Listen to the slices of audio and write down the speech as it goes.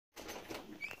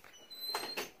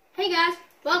Hey guys,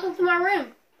 welcome to my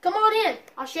room. Come on in,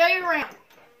 I'll show you around.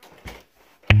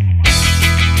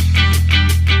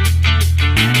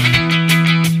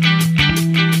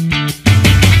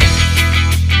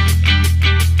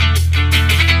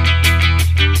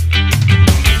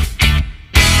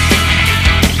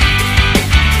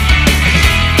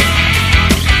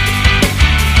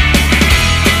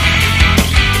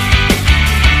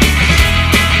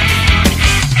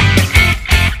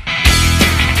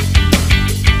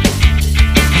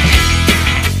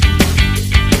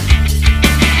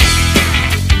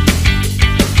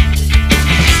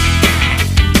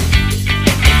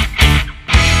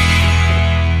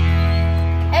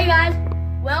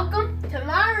 Welcome to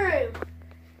my room.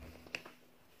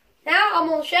 Now I'm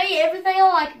going to show you everything I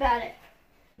like about it.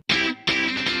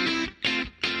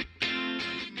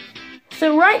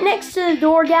 So right next to the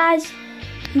door, guys,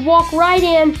 you walk right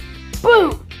in,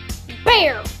 boom,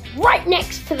 bear, right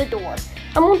next to the door.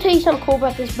 I'm going to tell you something cool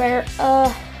about this bear.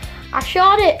 I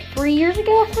shot it 3 years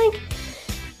ago, I think,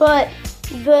 but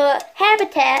the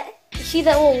habitat, you see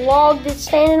that little log that's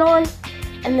standing on,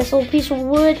 and this little piece of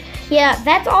wood, yeah,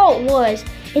 that's all it was.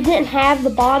 It didn't have the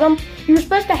bottom. You were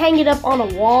supposed to hang it up on a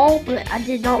wall, but I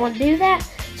did not want to do that.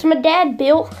 So my dad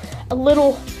built a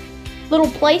little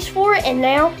place for it, and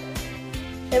now,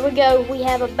 there we go. We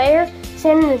have a bear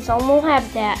standing in its own little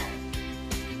habitat.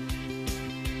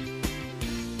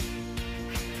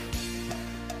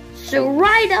 So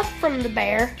right up from the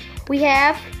bear, we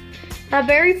have my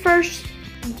very first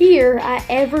deer I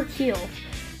ever killed.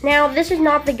 Now, this is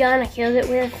not the gun I killed it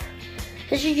with.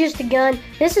 This is just a gun.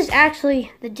 This is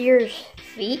actually the deer's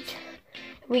feet.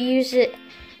 We use it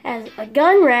as a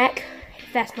gun rack,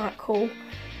 if that's not cool.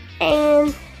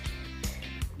 And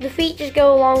the feet just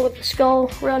go along with the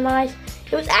skull real nice.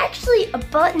 It was actually a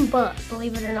button buck,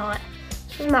 believe it or not.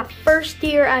 This was my first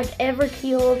deer I've ever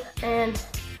killed, and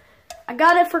I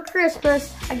got it for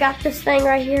Christmas. I got this thing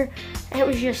right here, and it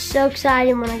was just so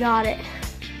exciting when I got it.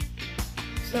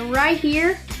 So right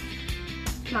here,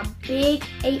 my big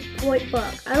 8-point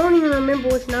buck. I don't even remember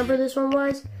which number this one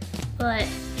was, but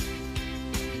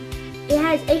it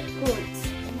has 8 points,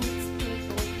 and it's pretty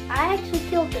cool. I actually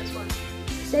killed this one.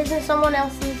 This isn't someone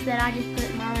else's that I just put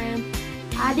in my room.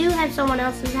 I do have someone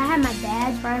else's. I have my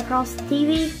dad's right across the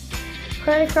TV.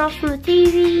 Right across from the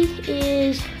TV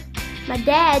is my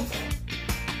dad's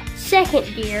second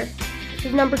deer. This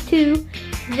is number 2.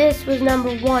 This was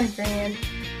number 1 for him.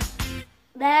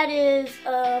 That is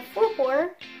a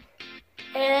 4-pointer,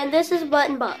 and this is a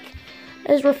button buck.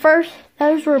 Those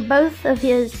were both of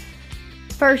his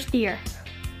first deer.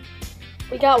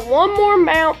 We got one more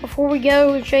mount before we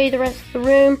go and show you the rest of the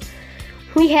room.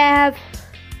 We have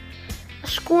a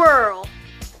squirrel.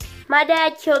 My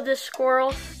dad killed this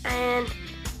squirrel, and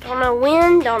don't know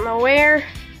when, don't know where,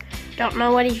 don't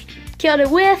know what he killed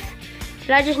it with,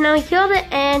 but I just know he killed it,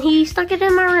 and he stuck it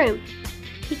in my room.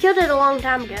 He killed it a long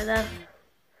time ago, though.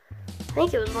 I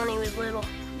think it was when he was little.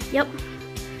 Yep.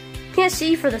 Can't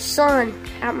see for the sun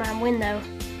out my window.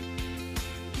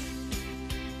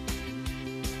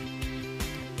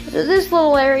 So this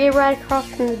little area right across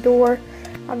from the door,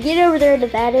 I'll get over there to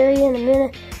that area in a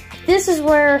minute. This is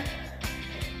where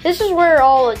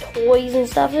all the toys and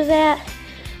stuff is at.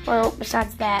 Well,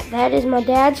 besides that, that is my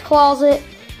dad's closet,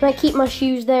 and I keep my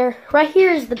shoes there. Right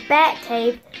here is the bat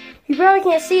cave. You probably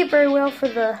can't see it very well for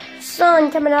the sun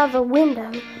coming out of the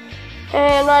window.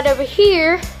 And right over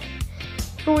here,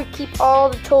 where we keep all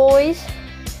the toys.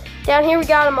 Down here we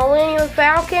got a Millennium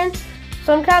Falcon,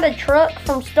 some kind of truck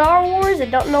from Star Wars. I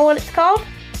don't know what it's called.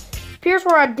 Here's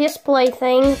where I display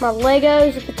things, my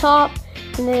Legos at the top,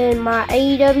 and then my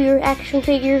AEW action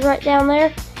figures right down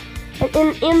there.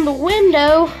 And in the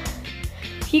window,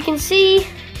 if you can see,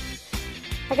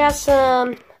 I got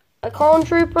a clone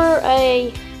trooper,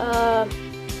 I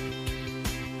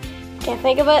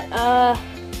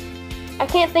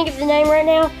can't think of the name right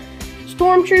now.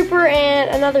 Stormtrooper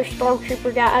and another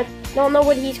Stormtrooper guy. I don't know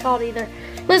what he's called either.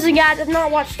 Listen, guys, I've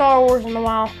not watched Star Wars in a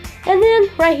while. And then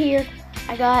right here,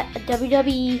 I got a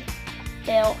WWE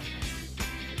belt.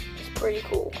 It's pretty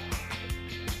cool.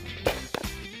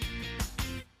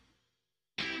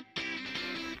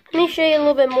 Let me show you a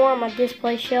little bit more on my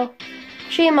display shelf.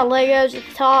 Show you my Legos at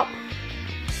the top.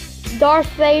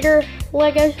 Darth Vader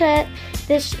Lego set.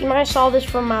 This, you might have saw this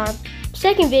from my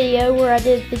second video where I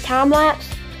did the time lapse.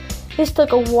 This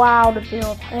took a while to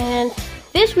build, and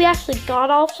this we actually got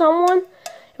off someone.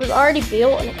 It was already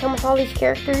built, and it comes with all these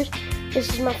characters. This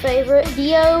is my favorite,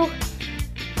 Dio. I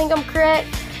think I'm correct.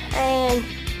 And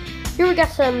here we got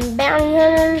some bounty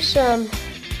hunters, some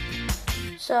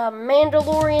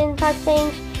Mandalorian type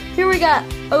things. Here we got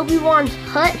Obi-Wan's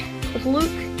hut with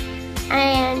Luke.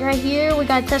 And right here we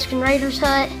got Tusken Raider's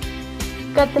hut.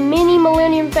 Got the mini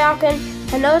Millennium Falcon.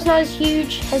 I know it's not as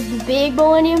huge as the big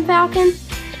Millennium Falcon,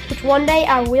 which one day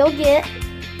I will get.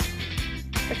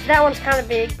 Which that one's kind of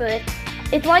big, but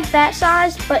it's like that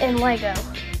size, but in Lego.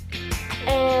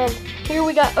 And here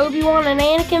we got Obi-Wan and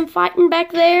Anakin fighting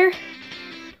back there.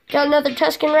 Got another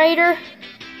Tusken Raider.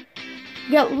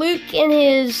 Got Luke in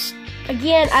his,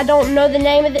 again, I don't know the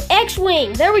name of the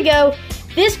X-Wing. There we go.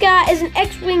 This guy is an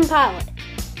X-Wing pilot.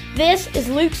 This is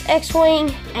Luke's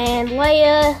X-Wing, and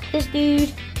Leia, this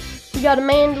dude. We got a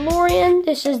Mandalorian.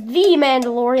 This is the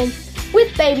Mandalorian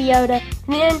with Baby Yoda.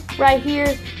 And then right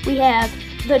here we have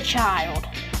the child.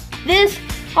 This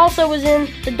also was in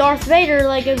the Darth Vader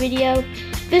Lego video.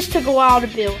 This took a while to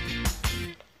build.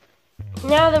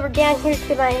 Now that we're down here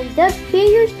to my Duck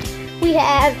figures, we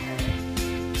have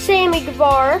Sammy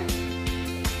Guevara,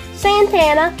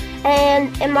 Santana,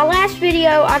 and in my last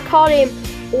video I called him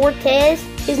Ortez.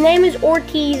 His name is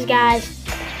Ortiz, guys.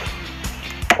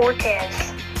 Ortez.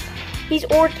 He's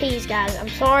Ortiz, guys. I'm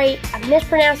sorry, I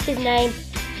mispronounced his name.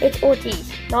 It's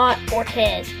Ortiz, not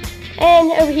Ortez.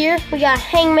 And over here we got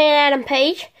Hangman Adam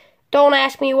Page. Don't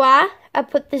ask me why I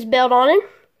put this belt on him.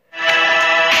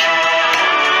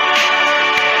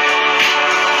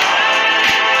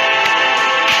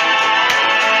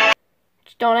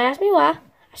 Just don't ask me why.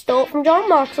 I stole it from John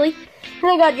Moxley.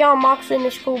 And I got John Moxley in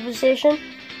this cool position.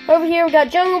 Over here we got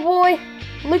Jungle Boy,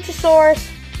 Luchasaurus.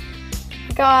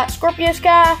 We got Scorpio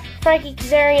Sky, Frankie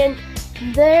Kazarian.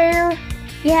 There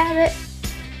you have it.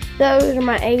 Those are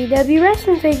my AEW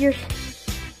wrestling figures.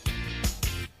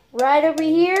 Right over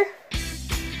here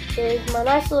is my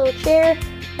nice little chair.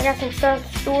 I got some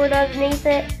stuff stored underneath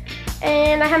it.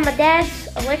 And I have my dad's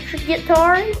electric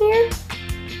guitar in here.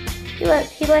 He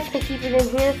lets me keep it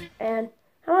in here. And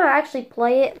I want to actually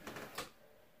play it.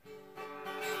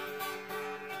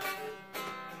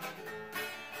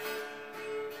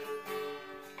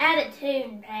 Add a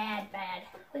tune, bad.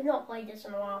 We've not played this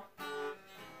in a while.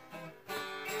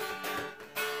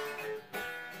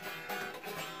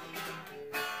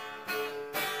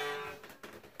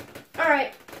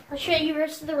 Alright, I'll show you the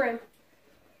rest of the room.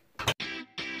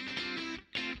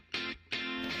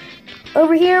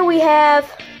 Over here we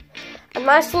have a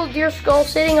nice little deer skull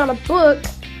sitting on a book.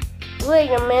 Wait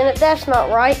a minute, that's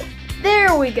not right.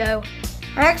 There we go.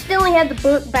 I accidentally had the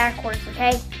book backwards,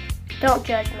 okay? Don't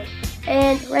judge me.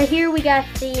 And right here we got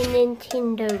the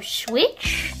Nintendo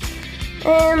Switch.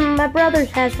 And my brother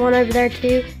has one over there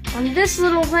too. On this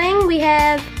little thing we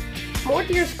have more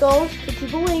deer skulls, could you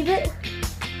believe it?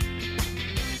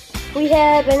 We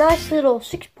have a nice little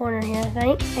 6-pointer here, I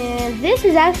think. And this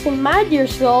is actually my deer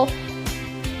skull.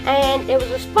 And it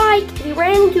was a spike. He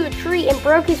ran into a tree and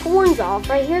broke his horns off.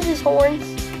 Right here's his horns.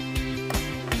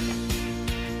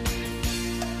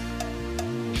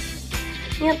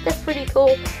 Yep, that's pretty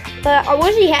cool. But I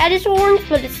wish he had his horns,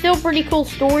 but it's still a pretty cool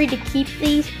story to keep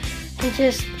these. And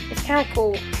just, it's kind of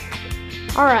cool.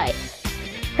 Alright.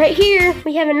 Right here,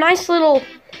 we have a nice little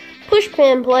push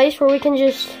pin place where we can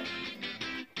just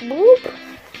boop,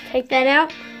 take that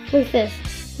out. Look at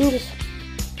this. You can just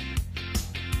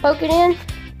poke it in,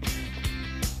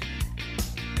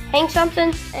 hang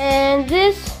something, and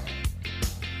this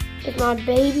is my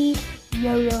baby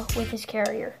Yoda with his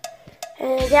carrier.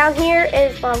 And down here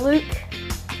is my Luke.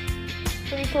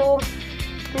 Pretty cool.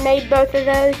 Made both of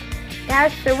those.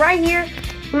 Guys, so right here,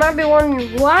 you might be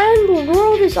wondering, why in the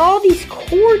world is all these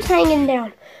cords hanging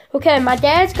down? Okay, my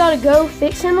dad's got to go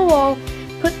fix in the wall,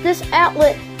 put this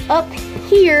outlet up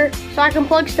here so I can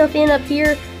plug stuff in up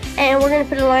here, and we're going to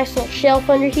put a nice little shelf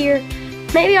under here.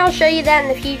 Maybe I'll show you that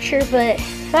in the future, but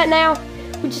right now,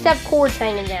 we just have cords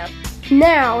hanging down.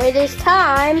 Now, it is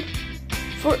time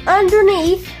for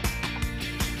underneath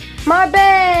my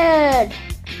bed.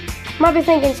 Might be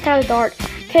thinking it's kind of dark.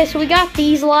 Okay, so we got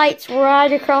these lights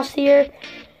right across here,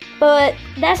 but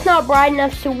that's not bright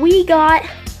enough, so we got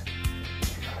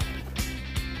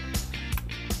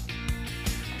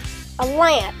a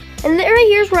lamp. And right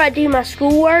here's where I do my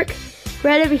schoolwork.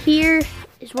 Right over here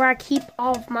is where I keep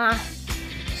all of my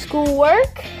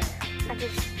schoolwork. I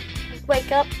just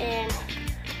wake up and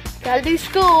gotta do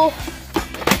school.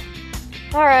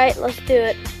 Alright, let's do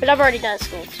it. But I've already done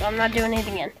school, so I'm not doing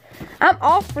anything again. I'm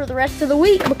off for the rest of the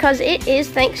week because it is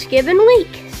Thanksgiving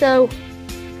week. So,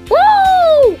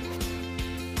 woo!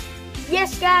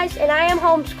 Yes, guys, and I am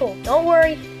homeschooled. Don't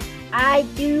worry, I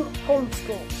do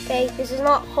homeschool, okay? This is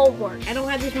not homework. I don't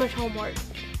have this much homework.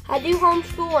 I do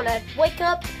homeschool, and I wake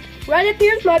up, right up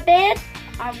here's my bed.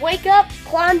 I wake up,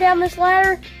 climb down this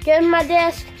ladder, get in my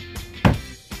desk,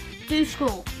 do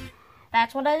school.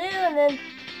 That's what I do, and then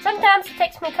sometimes it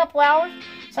takes me a couple hours.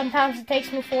 Sometimes it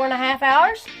takes me 4.5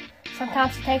 hours.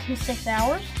 Sometimes it takes me 6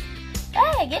 hours.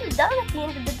 Hey, I get it done at the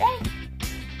end of the day.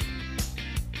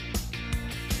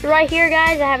 So right here,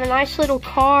 guys, I have a nice little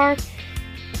car.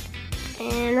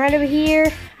 And right over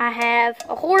here, I have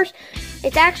a horse.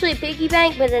 It's actually a piggy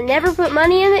bank, but I never put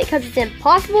money in it because it's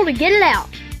impossible to get it out.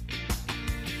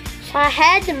 So I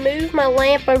had to move my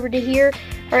lamp over to here,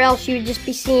 or else you would just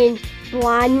be seeing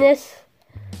blindness.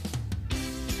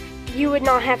 You would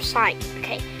not have sight.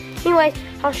 Okay. Anyways,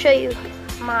 I'll show you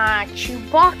my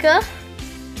Chewbacca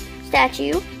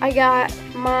statue. I got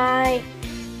my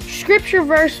scripture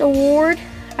verse award.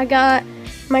 I got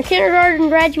my kindergarten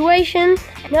graduation,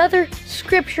 another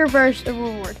scripture verse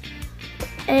award.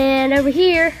 And over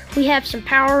here, we have some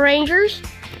Power Rangers.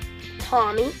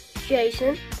 Tommy,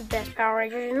 Jason, the best Power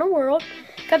Rangers in the world.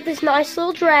 Got this nice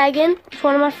little dragon, which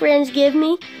one of my friends gave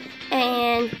me.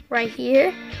 And right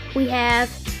here, we have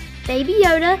Baby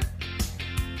Yoda,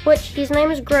 which his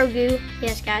name is Grogu.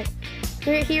 Yes, guys.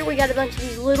 Right here, we got a bunch of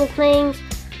these little things.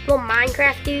 Little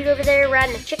Minecraft dude over there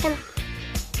riding a chicken.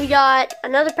 We got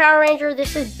another Power Ranger.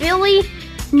 This is Billy,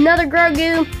 another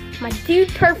Grogu, my Dude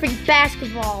Perfect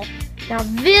basketball. Now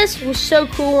this was so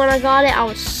cool when I got it. I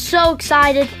was so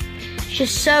excited. It's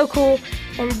just so cool.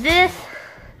 And this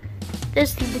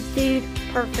is the Dude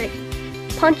Perfect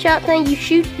punch out thing. You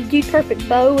shoot the Dude Perfect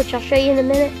bow, which I'll show you in a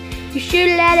minute. You shoot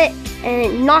it at it and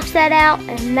it knocks that out,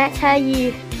 and that's how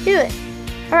you do it.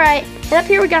 Alright, and up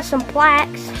here we got some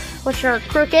plaques, which are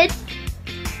crooked.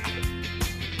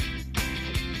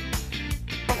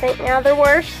 I think now they're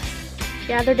worse.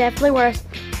 Yeah, they're definitely worse.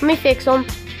 Let me fix them.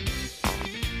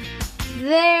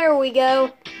 There we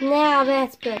go. Now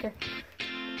that's better.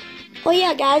 Oh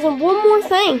yeah, guys, and one more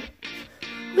thing.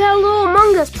 We got a little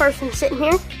Among Us person sitting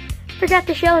here. Forgot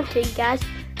to show him to you guys.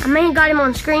 I may have got him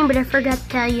on screen, but I forgot to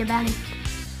tell you about him.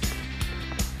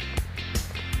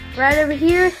 Right over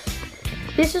here,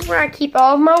 this is where I keep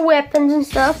all of my weapons and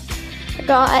stuff. I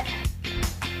got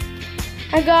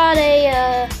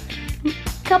a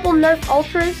couple Nerf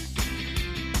Ultras.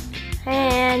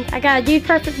 And I got a Dude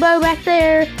Perfect bow back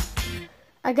there.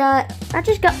 I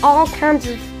just got all kinds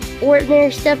of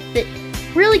ordinary stuff that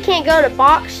really can't go in a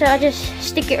box, so I just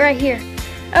stick it right here.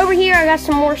 Over here I got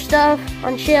some more stuff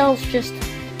on shelves, just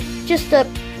a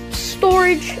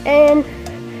storage, and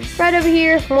right over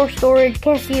here more storage.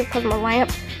 Can't see it because of my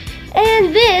lamp.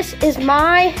 And this is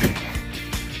my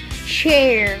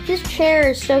chair. This chair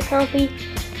is so comfy.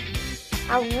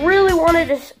 I really wanted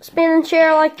a spinning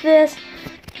chair like this,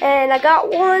 and I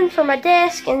got one for my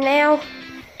desk, and now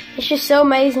it's just so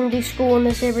amazing to do school in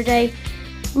this every day.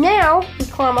 Now, we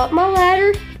climb up my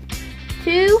ladder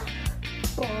to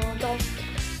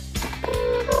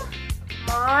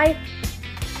my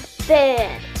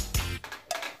bed.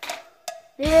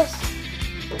 This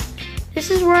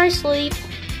is where I sleep,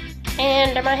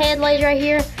 and my head lays right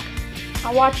here.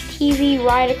 I watch TV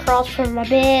right across from my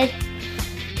bed,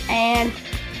 and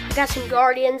I got some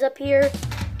Guardians up here.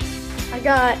 I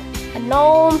got a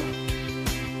gnome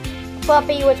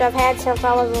puppy, which I've had since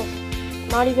I was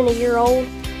not even a year old,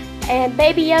 and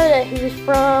Baby Yoda, who was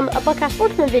from a Colton The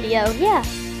Sportsman video. Yeah.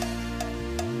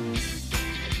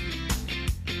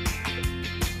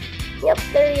 Yep,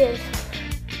 there he is.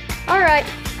 Alright.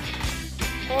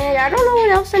 And I don't know what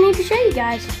else I need to show you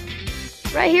guys.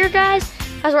 Right here, guys,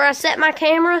 that's where I set my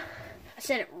camera. I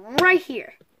set it right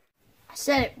here. I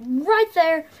set it right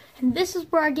there. And this is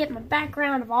where I get my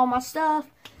background of all my stuff.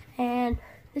 And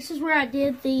this is where I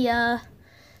did the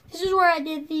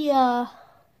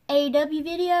AEW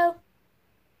video.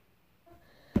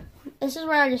 This is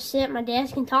where I just sit at my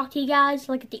desk and talk to you guys,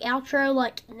 like at the outro,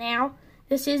 like now.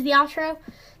 This is the outro.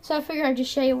 So I figured I'd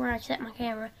just show you where I set my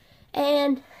camera.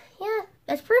 And yeah,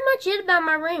 that's pretty much it about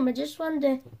my room. I just wanted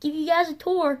to give you guys a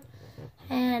tour,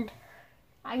 and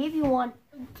I'll give you one.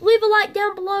 Leave a like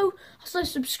down below, also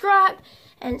subscribe,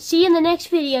 and see you in the next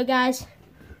video, guys.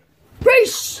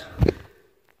 Peace!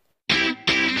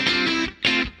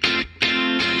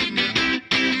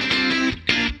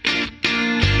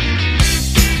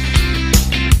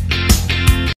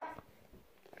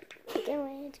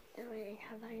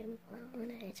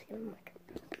 How